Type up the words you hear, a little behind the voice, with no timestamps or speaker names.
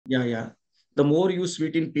Yeah, yeah. The more you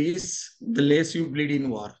sweet in peace, the less you bleed in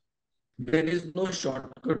war. There is no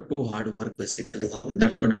shortcut to hard work, basically.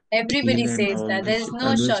 That's what I Everybody feel, and I says that. There always, is no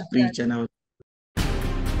always shortcut. preach, and I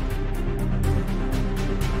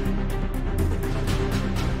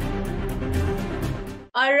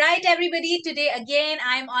All right, everybody. Today, again,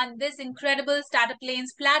 I'm on this incredible Startup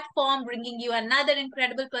Lanes platform, bringing you another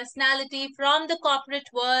incredible personality from the corporate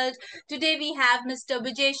world. Today, we have Mr.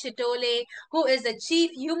 Vijay Shitole, who is the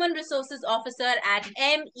Chief Human Resources Officer at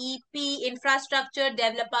MEP Infrastructure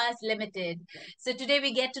Developers Limited. So, today,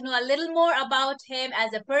 we get to know a little more about him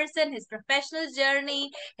as a person, his professional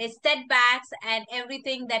journey, his setbacks, and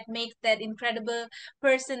everything that makes that incredible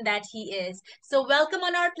person that he is. So, welcome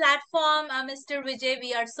on our platform, Mr. Vijay.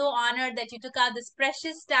 We are so honored that you took out this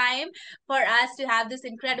precious time for us to have this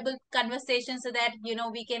incredible conversation so that,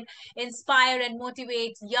 we can inspire and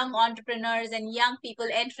motivate young entrepreneurs and young people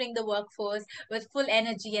entering the workforce with full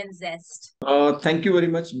energy and zest. thank you very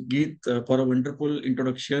much, Geet, for a wonderful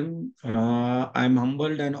introduction. I'm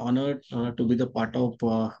humbled and honored to be the part of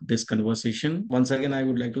this conversation. Once again, I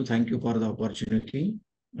would like to thank you for the opportunity.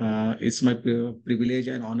 It's my privilege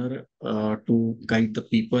and honor to guide the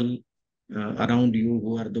people around you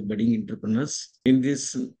who are the budding entrepreneurs. In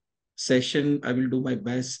this session, I will do my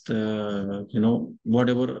best,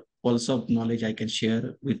 whatever pulse of knowledge I can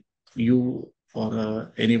share with you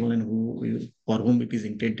or anyone for whom it is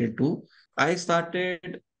intended to. I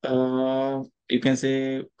started, you can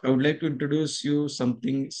say, I would like to introduce you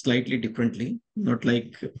something slightly differently, not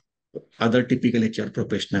like other typical HR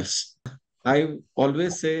professionals. I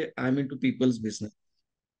always say I'm into people's business.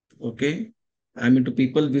 Okay. I'm into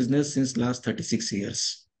people business since last 36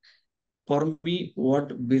 years. For me,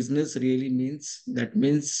 what business really means, that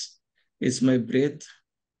means it's my breath,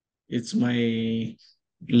 it's my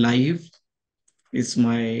life, it's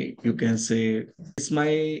my, you can say, it's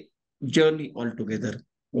my journey altogether.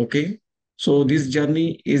 Okay. So this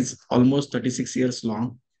journey is almost 36 years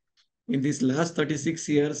long. In these last 36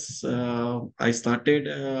 years, I started,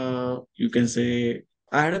 you can say,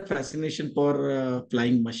 I had a fascination for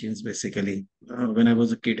flying machines basically when I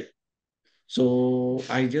was a kid. So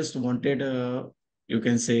I just wanted, you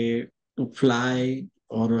can say, to fly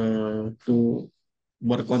or to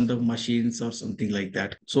work on the machines or something like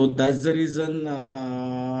that. So that's the reason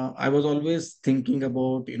I was always thinking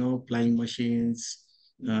about, flying machines,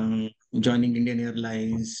 joining Indian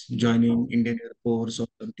Airlines, joining Indian Air Force or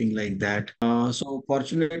something like that. So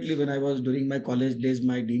fortunately, when I was during my college days,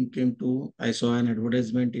 my dream came true. I saw an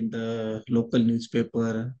advertisement in the local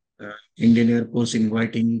newspaper, Indian Air Force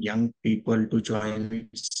inviting young people to join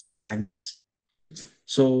its ranks.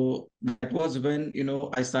 So that was when,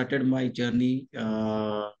 I started my journey.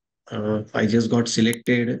 I just got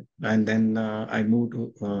selected and then I moved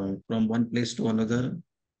from one place to another.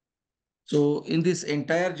 So in this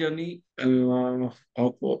entire journey of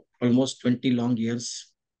almost 20 long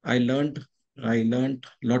years, I learned, I learned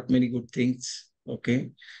lot many good things.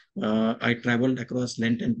 Okay. I traveled across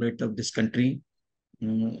length and breadth of this country.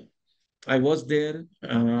 Mm, I was there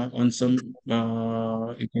on some,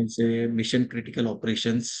 you can say, mission critical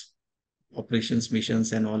operations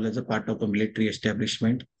missions, and all as a part of a military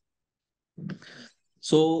establishment.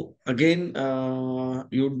 So again,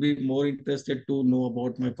 you would be more interested to know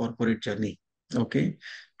about my corporate journey. Okay.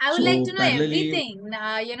 I would like to So know parallelly, everything,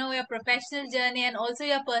 your professional journey and also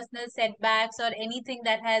your personal setbacks or anything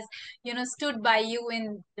that has, stood by you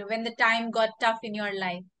in when the time got tough in your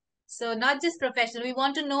life. So not just professional, we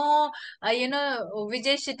want to know,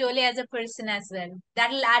 Vijay Shitole as a person as well.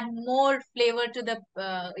 That'll add more flavor to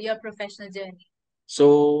the your professional journey.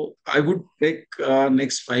 so I would take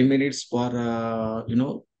next 5 minutes for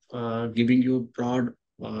giving you a broad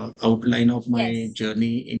outline of my Yes.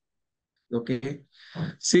 journey. Okay.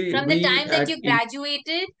 See, From the we time that at you in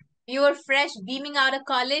graduated, you were fresh, beaming out of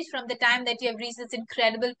college, from the time that you have reached this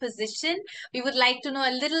incredible position, we would like to know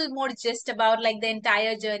a little more just about like the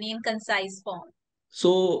entire journey in concise form.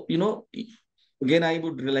 so again, I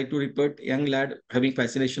would like to repeat, young lad having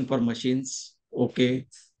fascination for machines. Okay,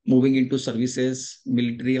 moving into services,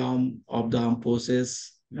 military arm of the armed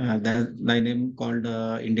forces. That my name called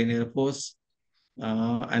Indian Air Force,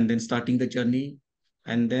 and then starting the journey,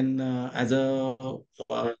 and then as a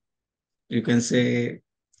you can say,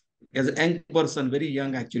 as a young person, very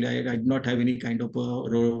young actually, I did not have any kind of a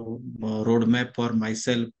roadmap for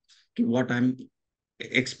myself. What I'm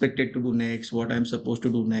expected to do next, what I'm supposed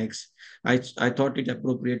to do next. I thought it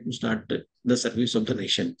appropriate to start the service of the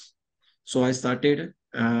nation. So I started.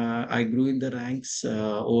 I grew in the ranks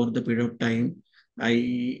over the period of time.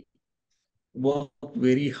 I worked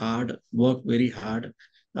very hard. Worked very hard.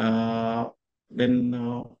 Uh, when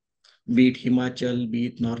be it Himachal, be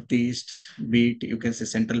it Northeast, be it you can say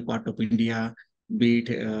central part of India, be it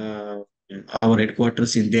our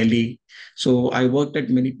headquarters in Delhi. So I worked at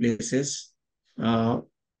many places. Uh,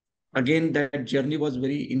 Again, that journey was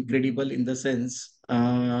very incredible in the sense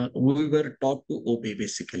we were taught to obey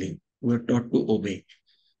basically. We were taught to obey.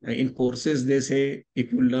 In courses, they say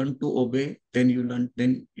if you learn to obey, then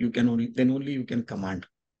then only you can command.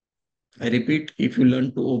 I repeat, if you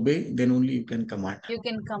learn to obey, then only you can command. You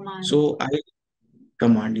can command. So I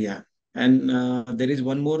command, yeah. And there is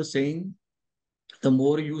one more saying: the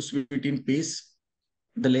more you sweet in peace,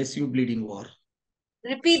 the less you bleed in war.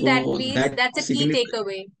 Repeat that, So please. that That's a key signifies,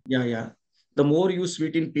 takeaway. yeah, yeah. The more you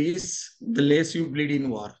sweet in peace, the less you bleed in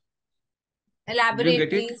war. Did you Elaborate,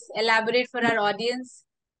 get it? please. Elaborate for our audience.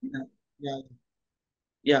 Yeah, yeah,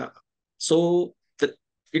 yeah. So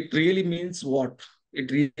it really means what? It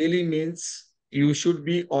really means you should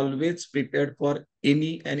be always prepared for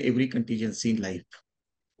any and every contingency in life.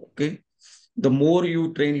 Okay. The more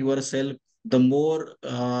you train yourself, the more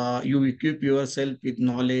you equip yourself with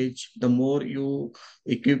knowledge, the more you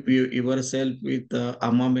equip yourself with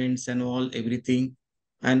armaments and all, everything.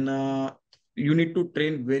 And you need to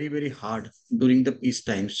train very, very hard during the peace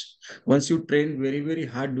times. Once you train very, very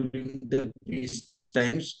hard during the peace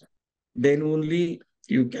times, then only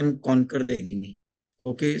you can conquer the enemy.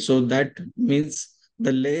 Okay, so that means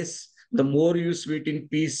the more you sweet in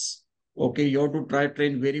peace, okay, you have to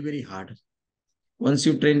train very, very hard. Once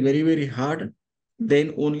you train very, very hard,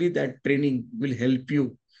 then only that training will help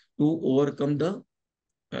you to overcome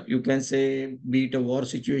you can say, be it a war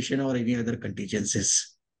situation or any other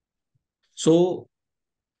contingencies. So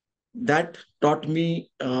that taught me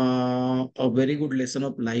a very good lesson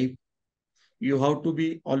of life. You have to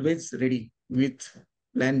be always ready with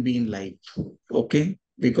plan B in life. Okay.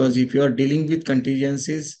 Because if you are dealing with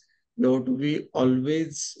contingencies, you have to be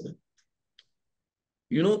always,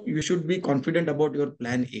 you should be confident about your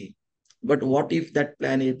plan A. But what if that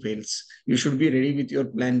plan A fails? You should be ready with your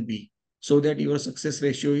plan B so that your success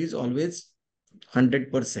ratio is always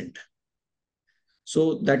 100%.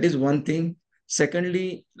 So that is one thing.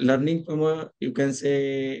 Secondly, learning from you can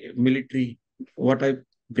say military, what I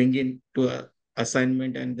bring in to a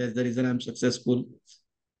assignment, and that's the reason I'm successful.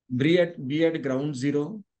 Be at ground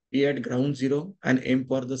zero, be at ground zero and aim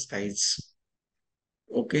for the skies.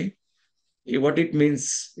 Okay. What it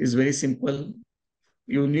means is very simple.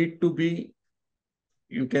 You need to be,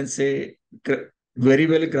 you can say, very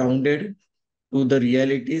well grounded to the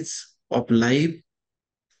realities of life.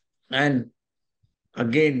 And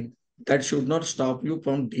again, that should not stop you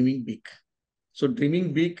from dreaming big. So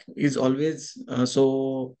dreaming big is always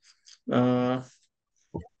uh,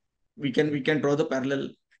 we can draw the parallel.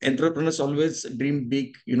 Entrepreneurs always dream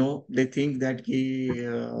big. They think that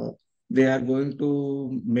they are going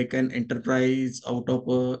to make an enterprise out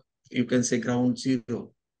of you can say ground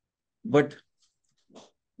zero. But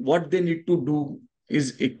what they need to do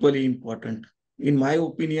is equally important. In my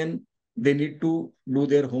opinion, they need to do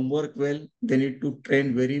their homework well, they need to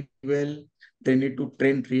train very well, they need to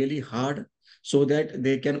train really hard so that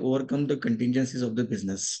they can overcome the contingencies of the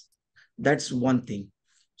business. That's one thing.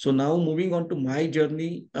 So now moving on to my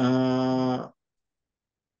journey,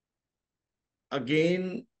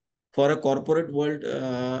 again, for a corporate world,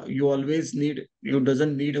 you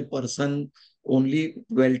doesn't need a person only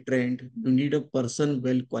well trained, you need a person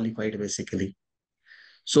well qualified basically.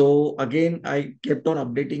 So again, I kept on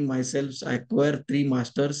updating myself. I acquired 3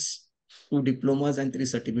 masters, 2 diplomas, and 3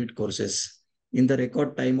 certificate courses in the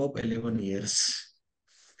record time of 11 years.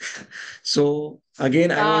 So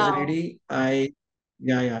again, I was Wow. ready.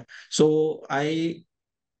 Yeah, yeah. So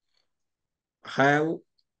have,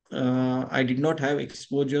 I did not have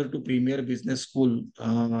exposure to Premier Business School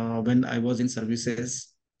when I was in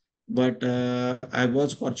services, but I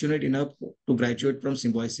was fortunate enough to graduate from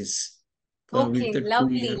Symbiosis with Okay, the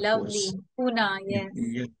lovely, 2-year lovely. course. Pune, Yeah, yes.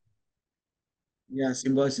 yeah, yeah,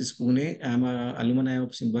 Symbiosis Pune. I'm a alumni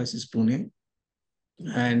of Symbiosis Pune,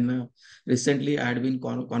 and recently I had been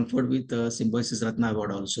conferred with Symbiosis Ratna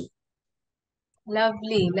Award also.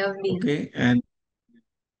 Lovely, lovely. Okay, and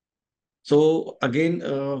so again,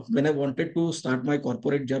 when I wanted to start my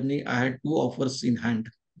corporate journey, I had 2 offers in hand.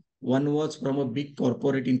 One was from a big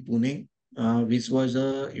corporate in Pune, which was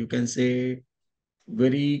a, you can say,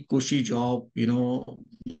 very cushy job,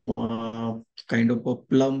 uh, kind of a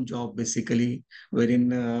plum job basically,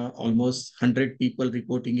 wherein almost 100 people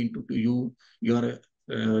reporting into to you. You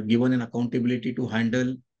are given an accountability to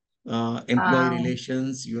handle employee Wow.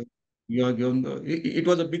 relations. You are given. It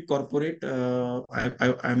was a big corporate.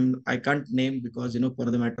 I can't name because for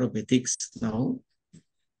the matter of ethics now.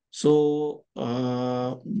 So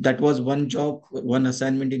that was one job, one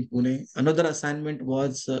assignment in Pune. Another assignment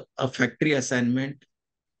was a factory assignment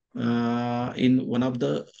in one of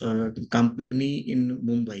the company in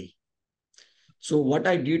Mumbai. So what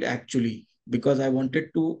I did actually, because I wanted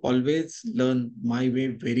to always learn my way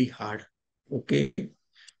very hard. Okay.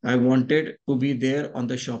 I wanted to be there on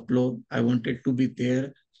the shop floor. I wanted to be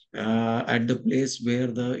there at the place where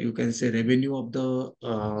the, you can say, revenue of the,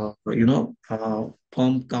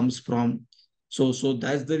 firm comes from. So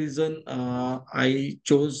that's the reason I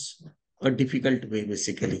chose a difficult way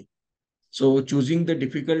basically. So choosing the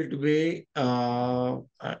difficult way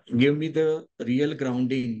gave me the real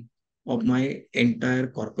grounding of my entire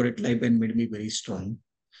corporate life and made me very strong.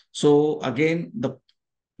 So again, the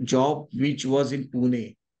job which was in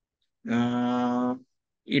Pune, uh,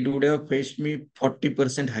 it would have fetched me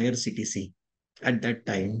 40% higher CTC at that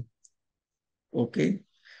time. Okay.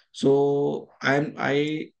 So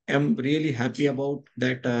I am really happy about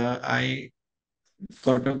that. I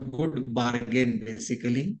got a good bargain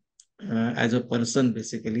basically as a person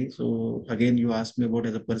basically. So again, you asked me about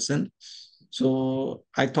as a person. So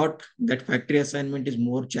I thought that factory assignment is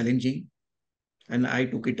more challenging and I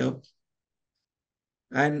took it up.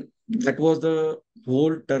 And that was the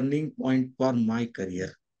whole turning point for my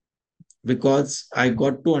career because I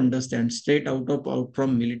got to understand straight out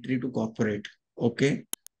from military to corporate, okay,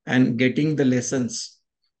 and getting the lessons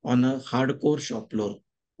on a hardcore shop floor,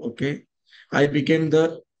 okay. I became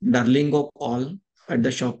the darling of all at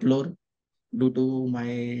the shop floor due to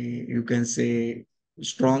my, you can say,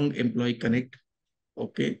 strong employee connect,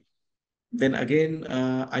 okay. Then again,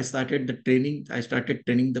 I started the training. I started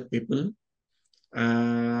training the people.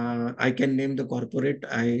 I can name the corporate.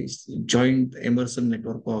 Joined Emerson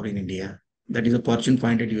Network Power in India. That is a Fortune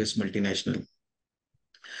 500 US multinational.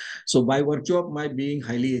 So by virtue of my being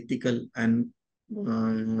highly ethical and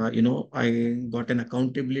I got an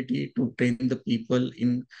accountability to train the people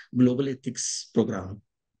in global ethics program.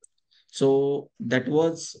 So that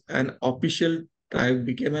was an official. I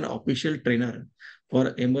became an official trainer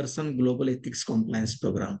for Emerson Global Ethics Compliance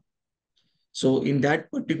Program. So in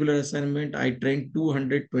that particular assignment, I trained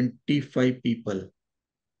 225 people.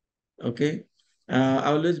 Okay. I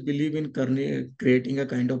always believe in creating a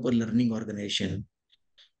kind of a learning organization.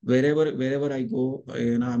 Wherever I go,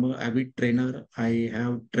 I'm an avid trainer. I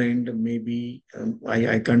have trained maybe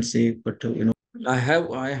I can't say, but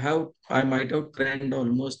I might have trained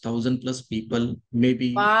almost 1,000 plus people,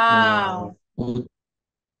 maybe Wow.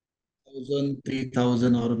 2,000,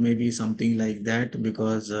 3,000, or maybe something like that,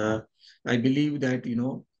 because I believe that,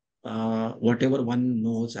 whatever one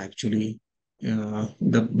knows actually,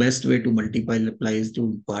 the best way to multiply is to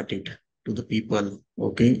impart it to the people,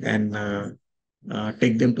 okay, and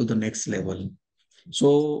take them to the next level.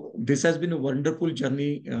 So this has been a wonderful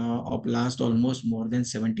journey of last almost more than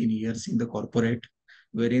 17 years in the corporate,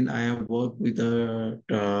 wherein I have worked with a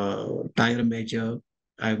tire major,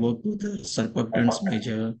 I worked with a surfactants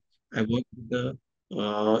major, I worked with the,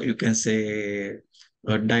 you can say,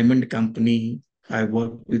 a diamond company, I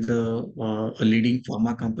worked with a leading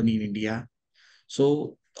pharma company in India.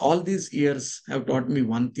 So all these years have taught me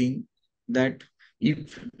one thing, that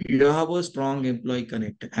if you have a strong employee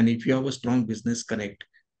connect and if you have a strong business connect,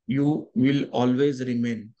 you will always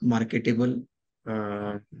remain marketable,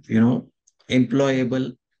 uh, you know,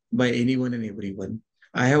 employable by anyone and everyone.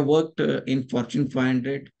 I have worked in Fortune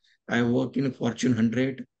 500. I have worked in Fortune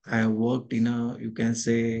 100. I have worked in you can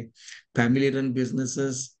say, family run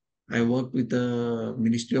businesses. I worked with the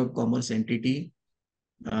Ministry of Commerce entity,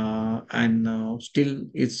 and still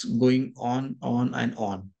it's going on and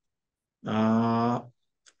on. Uh,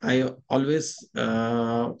 I always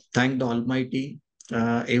thank the Almighty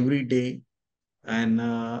every day, and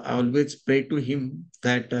I always pray to Him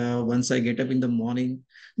that once I get up in the morning,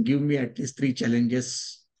 give me at least three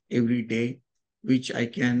challenges every day, which I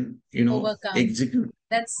can, Overcome. execute,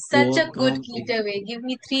 That's such a good overcome getaway. Give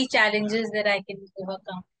me three challenges that I can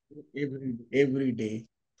overcome. every day.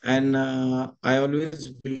 And I always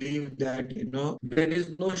believe that there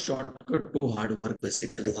is no shortcut to hard work.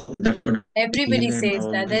 Basically, that's what I Everybody feel, and says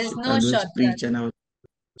that. There's no always shortcut. preach. And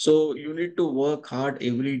so you need to work hard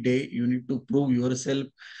every day. You need to prove yourself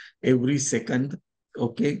every second.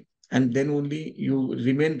 Okay. And then only you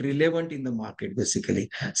remain relevant in the market, basically.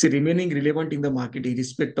 See, remaining relevant in the market,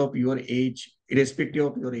 irrespective of your age, is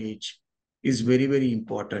very, very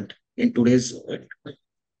important in today's,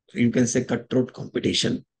 you can say, cutthroat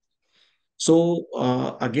competition. So,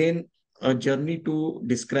 again, a journey to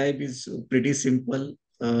describe is pretty simple.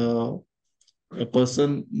 A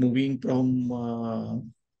person moving from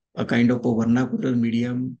a kind of a vernacular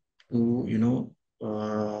medium to,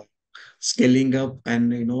 scaling up and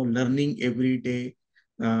learning every day.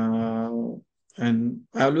 Uh, and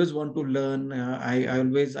I always want to learn.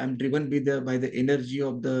 I'm driven by the energy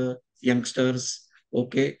of the youngsters.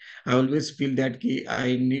 Okay, I always feel that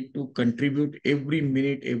I need to contribute every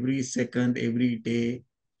minute, every second, every day.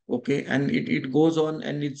 Okay, and it goes on,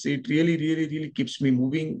 and it really, really, really keeps me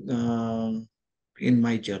moving in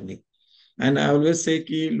my journey. And I always say,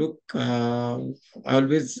 look, I'm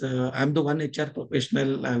the one HR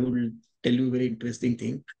professional. I will tell you a very interesting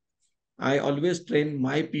thing. I always train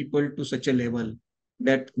my people to such a level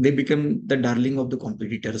that they become the darling of the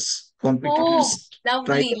competitors. Oh, Competitors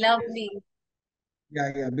try. lovely, lovely.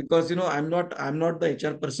 Yeah, yeah. Because I'm not the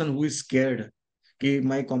HR person who is scared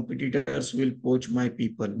my competitors will poach my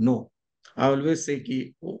people. No. I always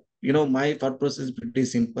say my thought process is pretty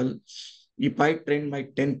simple. If I train my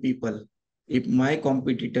 10 people, if my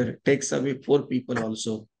competitor takes away 4 people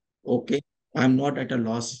also, okay, I'm not at a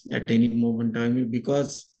loss at any moment in time,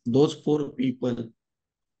 because those 4 people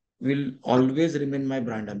will always remain my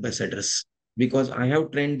brand ambassadors, because I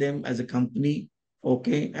have trained them as a company,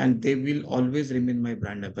 okay, and they will always remain my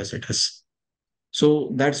brand ambassadors.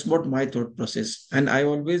 So that's what my thought process. And I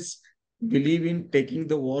always believe in taking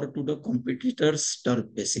the war to the competitors' turf,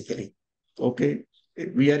 basically. Okay.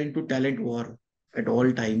 We are into talent war at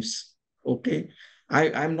all times. Okay.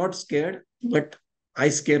 I'm not scared, but I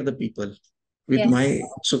scare the people with my Yes.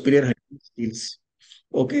 superior hunting skills.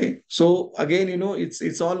 Okay. So again, it's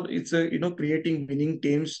creating winning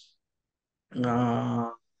teams, uh,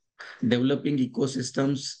 developing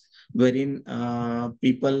ecosystems wherein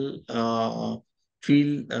people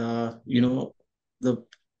feel the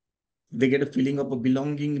they get a feeling of a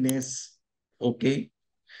belongingness. Okay.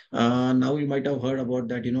 Now you might have heard about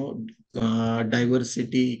that,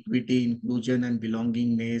 diversity, equity, inclusion, and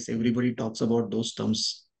belongingness. Everybody talks about those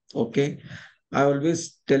terms. Okay. I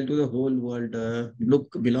always tell to the whole world,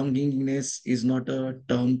 look, belongingness is not a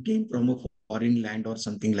term came from a foreign land or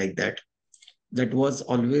something like that. That was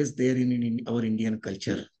always there in our Indian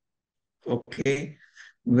culture. Okay.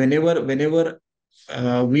 Whenever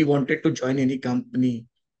we wanted to join any company,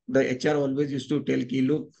 the HR always used to tell ki,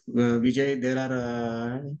 look, Vijay, there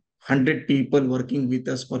are 100 people working with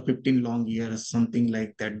us for 15 long years, something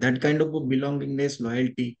like that. That kind of a belongingness,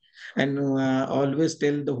 loyalty, and always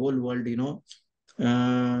tell the whole world,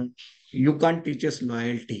 uh, you can't teach us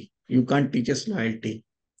loyalty. You can't teach us loyalty.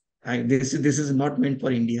 This is not meant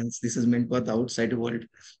for Indians. This is meant for the outside world.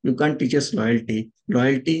 You can't teach us loyalty.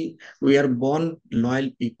 Loyalty, we are born loyal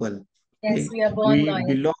people. Yes, Okay, we are born we loyal.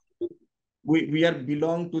 belong. We are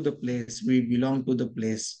belong to the place. We belong to the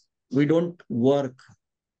place. We don't work.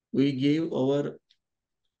 We give our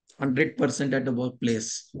 100% at the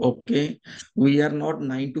workplace. Okay, we are not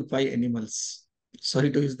 9 to 5 animals. Sorry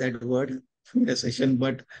to use that word in a session,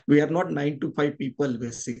 but we are not 9 to 5 people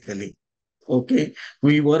basically. Okay,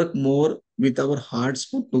 we work more with our hearts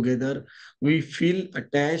put together. We feel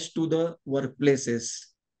attached to the workplaces,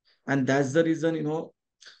 and that's the reason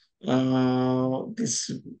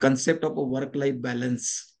this concept of a work-life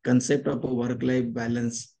balance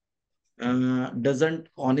doesn't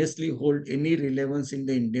honestly hold any relevance in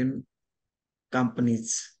the Indian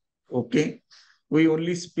companies. Okay, we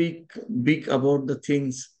only speak big about the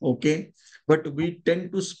things. Okay, but we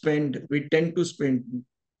tend to spend.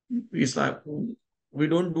 It's like we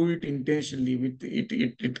don't do it intentionally.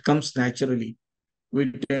 It comes naturally.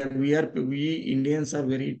 We Indians are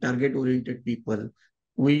very target oriented people.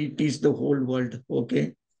 We teach the whole world.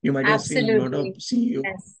 Okay, you might have seen a lot Absolutely. of CEO,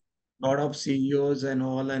 Yes. lot of CEOs and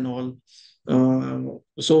all and all.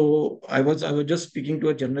 So I was just speaking to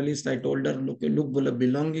a journalist. I told her, look,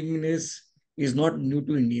 belongingness is not new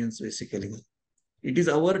to Indians basically. It is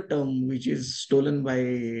our term which is stolen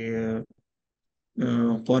by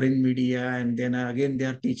foreign media, and then again they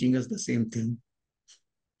are teaching us the same thing.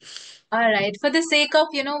 All right. For the sake of,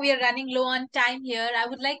 we are running low on time here, I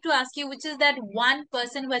would like to ask you, which is that one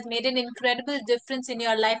person who has made an incredible difference in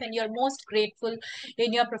your life and you're most grateful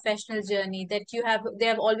in your professional journey that they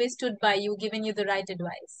have always stood by you, given you the right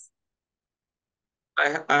advice.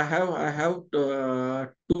 I have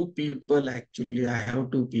two people actually. I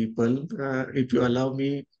have two people. If you allow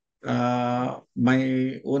me,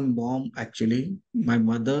 my own mom actually, my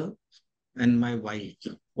mother and my wife.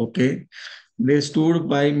 Okay, they stood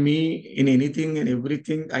by me in anything and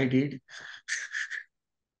everything I did.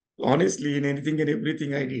 Honestly, in anything and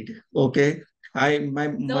everything I did. Okay, my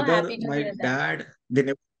So mother, happy to my hear that. dad, they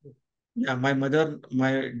never. Yeah, my mother,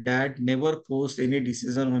 my dad never forced any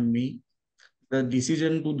decision on me. The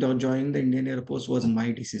decision to join the Indian Air Force was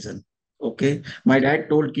my decision. Okay. My dad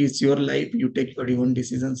told kids, your life, you take your own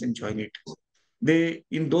decisions and join it. they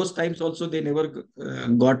in those times also they never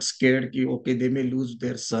got scared ki, okay, they may lose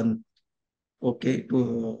their son, okay,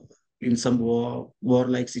 to in some war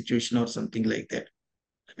like situation or something like that.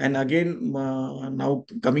 And again, now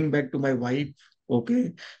coming back to my wife,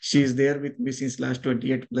 okay, she is there with me since last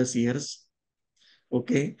 28 plus years.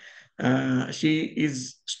 Okay,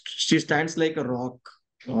 she stands like a rock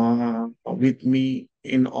with me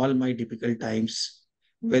in all my difficult times,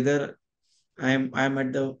 whether I'm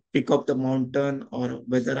at the peak of the mountain or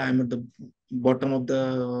whether I'm at the bottom of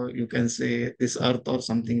the, you can say, this earth or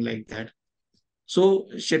something like that. So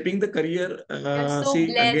shaping the career, You're so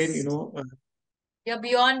see again, blessed. You're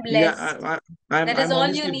beyond yeah, blessed. I'm That is I'm all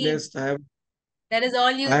you honestly need. blessed. I have That is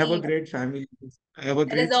all you I have a need. great family. I have a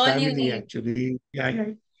That is great all you family need. actually. Yeah,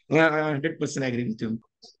 I 100% agree with you.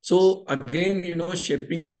 So again,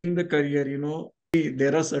 shaping the career, see,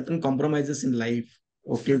 there are certain compromises in life,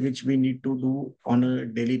 okay, which we need to do on a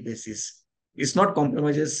daily basis. It's not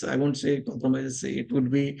compromises. I won't say compromises. It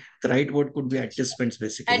would be the right word could be adjustments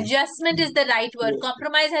basically. Adjustment is the right word. So,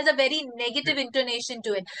 Compromise has a very negative intonation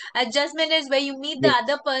to it. Adjustment is where you meet the yes.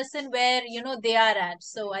 other person where they are at.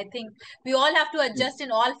 So I think we all have to adjust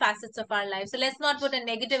in all facets of our life. So let's not put a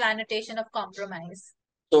negative annotation of compromise.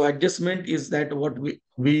 So adjustment is that what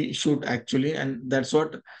we should actually, and that's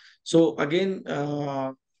what. So again,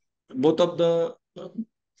 both of the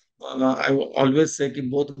I always say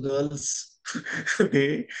that both girls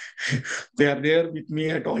they they are there with me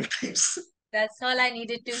at all times. That's all I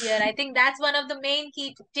needed to hear. I think that's one of the main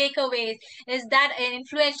key takeaways is that an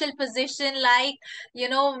influential position like,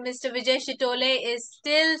 Mr. Vijay Shitole is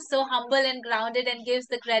still so humble and grounded and gives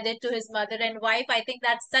the credit to his mother and wife. I think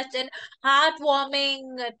that's such an heartwarming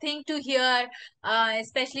thing to hear,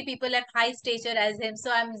 especially people at high stature as him.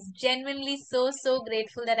 So I'm genuinely so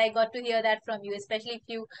grateful that I got to hear that from you, especially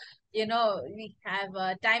if we have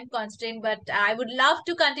a time constraint, but I would love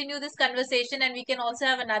to continue this conversation and we can also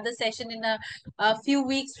have another session in a few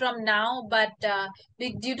weeks from now. But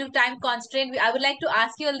due to time constraint, I would like to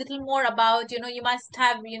ask you a little more about, you must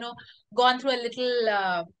have, gone through a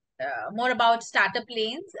little more about startup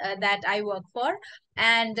lanes that I work for.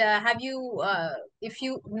 And have you, if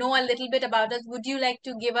you know a little bit about us, would you like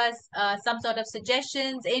to give us some sort of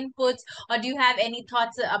suggestions, inputs, or do you have any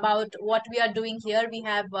thoughts about what we are doing here? We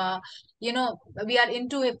have, we are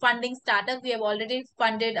into funding startups. We have already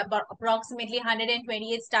funded about approximately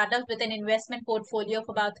 128 startups with an investment portfolio of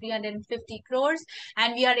about 350 crores.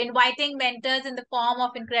 And we are inviting mentors in the form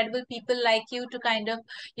of incredible people like you to kind of,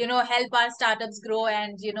 help our startups grow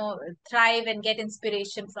and, thrive and get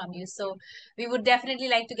inspiration from you. So we would definitely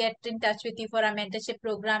like to get in touch with you for our mentorship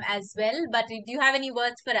program as well. But do you have any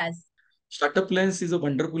words for us? StartupLanes is a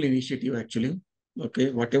wonderful initiative actually.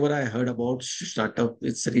 Okay, whatever I heard about startup,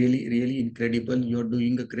 it's really, really incredible. You're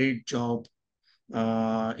doing a great job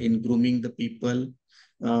in grooming the people.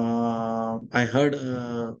 I heard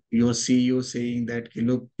your CEO saying that,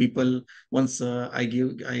 look, people, once I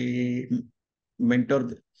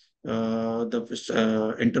mentor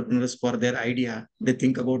the entrepreneurs for their idea, they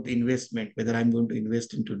think about the investment, whether I'm going to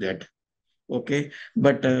invest into that. Okay,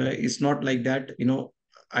 but it's not like that.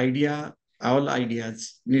 Idea, all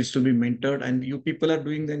ideas needs to be mentored, and you people are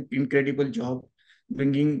doing an incredible job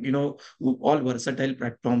bringing all versatile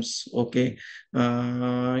platforms. Okay,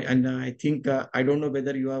 and I think I don't know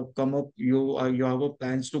whether you have come up you have a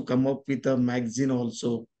plans to come up with a magazine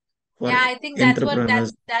also for Yeah, I think that's what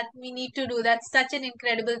entrepreneurs. that we need to do. That's such an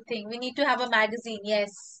incredible thing. We need to have a magazine.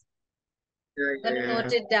 Yes. Yeah, yeah, Gonna yeah,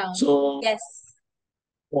 note yeah. it down. So Yes.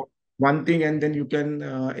 one thing, and then you can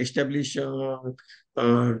establish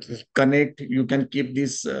uh, connect, you can keep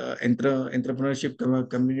this entrepreneurship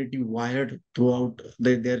community wired throughout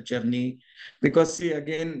their journey, because see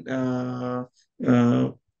again, uh,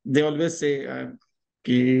 they always say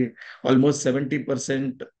almost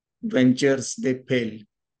 70% ventures they fail.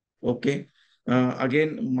 Okay,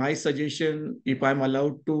 again, my suggestion, if I'm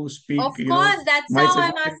allowed to Of speak, course, that's my how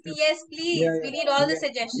I'm suggestion asking. Yes, yeah, please. We yeah, need all the yeah,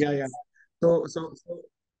 yeah, yeah. suggestions. So,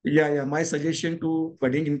 yeah, yeah. My suggestion to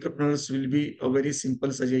budding entrepreneurs will be a very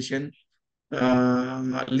simple suggestion.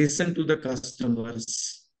 Listen to the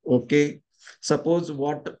customers. Okay. Suppose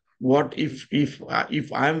what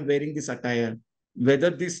if I'm wearing this attire, whether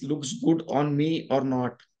this looks good on me or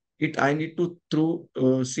not, I need to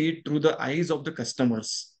see it through the eyes of the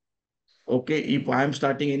customers. Okay, if I'm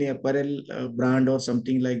starting any apparel brand or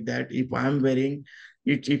something like that, if I'm wearing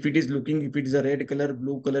it, if it is a red color,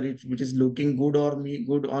 blue color, if it is looking good on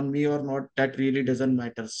me or not, that really doesn't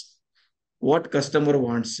matters. What customer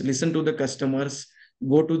wants, listen to the customers,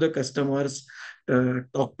 go to the customers,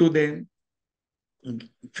 talk to them,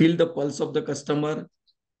 feel the pulse of the customer,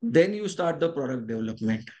 Then you start the product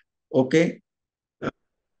development. Okay.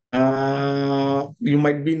 You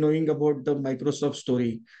might be knowing about the Microsoft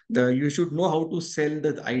story. You should know how to sell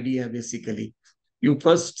the idea basically. You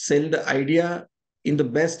first sell the idea in the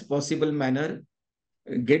best possible manner,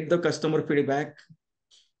 get the customer feedback,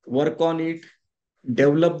 work on it,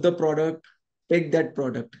 develop the product, take that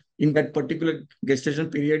product. In that particular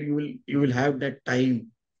gestation period, you will have that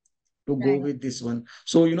time to go Right. with this one.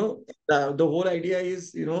 So, the whole idea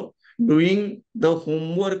is, doing the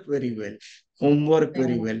homework very well. Homework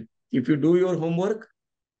very Right. well. If you do your homework,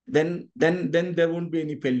 then there won't be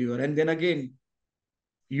any failure. And then again,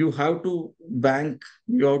 you have to bank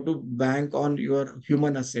on your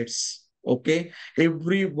human assets. Okay.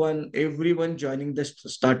 Everyone joining the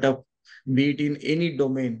startup, be it in any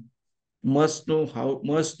domain, must know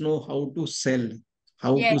how to sell.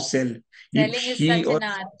 How to Yes. sell. If Selling is he such or an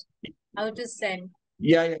art. How to sell.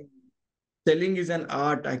 yeah, yeah. Selling is an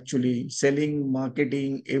art, actually. Selling,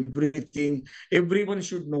 marketing, everything. Everyone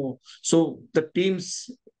should know. So the teams,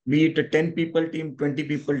 be it a 10 people team, 20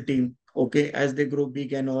 people team, okay, as they grow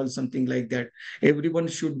big and all, something like that, everyone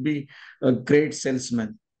should be a great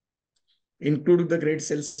salesman. Include the great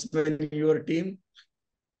salesman in your team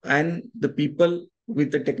and the people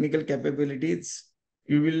with the technical capabilities.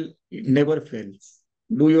 You will never fail.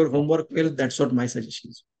 Do your homework well. That's what my suggestion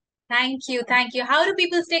is. Thank you. Thank you. How do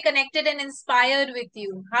people stay connected and inspired with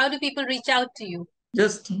you? How do people reach out to you?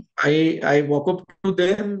 Just I walk up to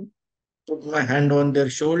them, put my hand on their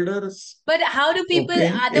shoulders. But how do people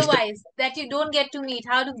Okay. otherwise that you don't get to meet,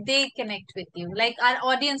 how do they connect with you? Like our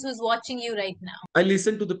audience who's watching you right now. I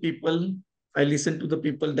listen to the people. I listen to the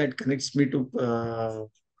people that connects me to,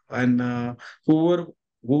 and whoever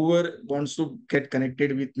wants to get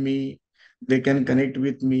connected with me, they can connect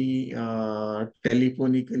with me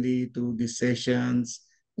telephonically through these sessions.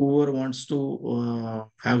 Whoever wants to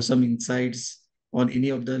have some insights on any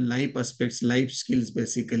of the life aspects, life skills,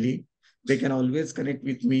 basically, they can always connect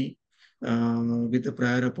with me with a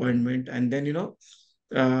prior appointment, and then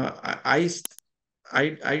uh, I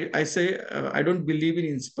I say I don't believe in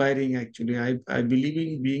inspiring actually. I believe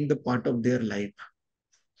in being the part of their life.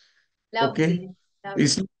 Okay, Lovely.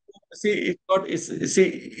 it's Lovely. see it's not it's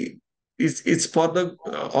see it's for the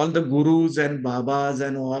all the gurus and babas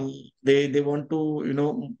and all. They want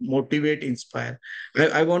to motivate, inspire.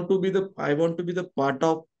 I want to be the part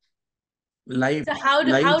of So how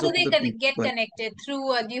lives do of they the get people. connected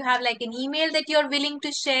through? Do you have like an email that you're willing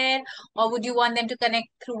to share, or would you want them to connect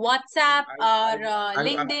through WhatsApp or I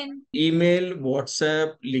LinkedIn? email,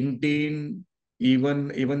 WhatsApp, LinkedIn,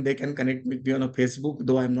 even they can connect with me on a Facebook,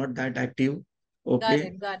 though I'm not that active. Got Okay,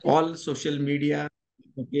 it. Got it. all social media.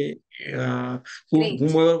 Okay, uh, Great.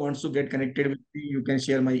 whomever wants to get connected with me, you can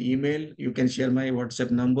share my email, you can share my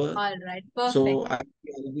WhatsApp number. All right. Perfect. So I'll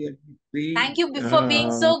be Thank free. you for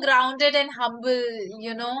being so grounded and humble,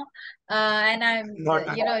 you know. And Not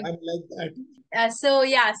I'm like that. so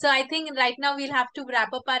yeah, so I think right now we'll have to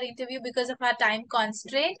wrap up our interview because of our time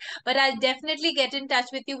constraint. But I'll definitely get in touch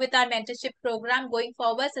with you with our mentorship program going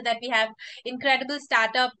forward so that we have incredible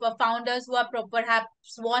startup founders who are perhaps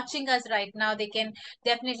watching us right now. They can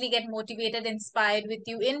definitely get motivated, inspired with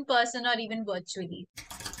you in person or even virtually.